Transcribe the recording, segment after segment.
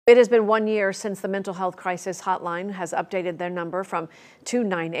It has been 1 year since the mental health crisis hotline has updated their number from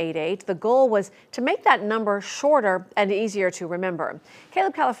 2988. The goal was to make that number shorter and easier to remember.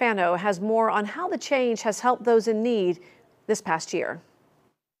 Caleb Califano has more on how the change has helped those in need this past year.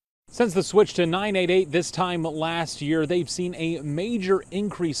 Since the switch to 988 this time last year, they've seen a major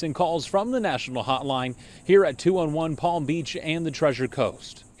increase in calls from the national hotline here at 211 Palm Beach and the Treasure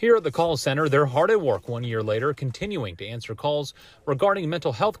Coast. Here at the call center, they're hard at work 1 year later, continuing to answer calls regarding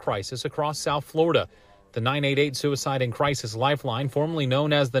mental health crisis across South Florida. The 988 Suicide and Crisis Lifeline, formerly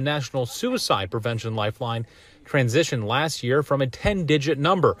known as the National Suicide Prevention Lifeline, transitioned last year from a 10-digit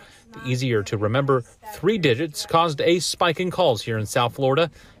number. The easier to remember 3 digits caused a spike in calls here in South Florida.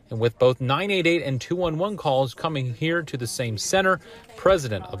 And with both 988 and 211 calls coming here to the same center,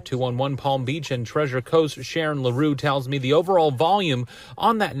 president of 211 Palm Beach and Treasure Coast, Sharon LaRue, tells me the overall volume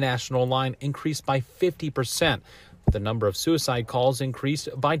on that national line increased by 50%. The number of suicide calls increased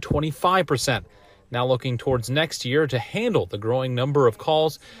by 25%. Now looking towards next year to handle the growing number of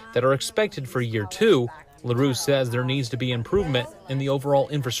calls that are expected for year 2, LaRue says there needs to be improvement in the overall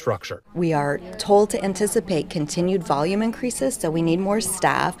infrastructure. We are told to anticipate continued volume increases, so we need more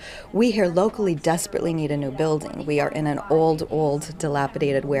staff. We here locally desperately need a new building. We are in an old,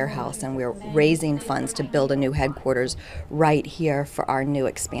 dilapidated warehouse, and we're raising funds to build a new headquarters right here for our new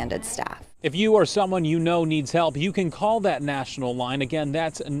expanded staff. If you or someone you know needs help, you can call that national line. Again,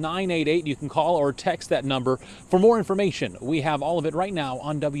 that's 988. You can call or text that number. For more information, we have all of it right now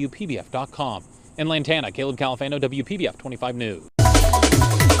on WPBF.com. In Lantana, Caleb Califano, WPBF 25 News.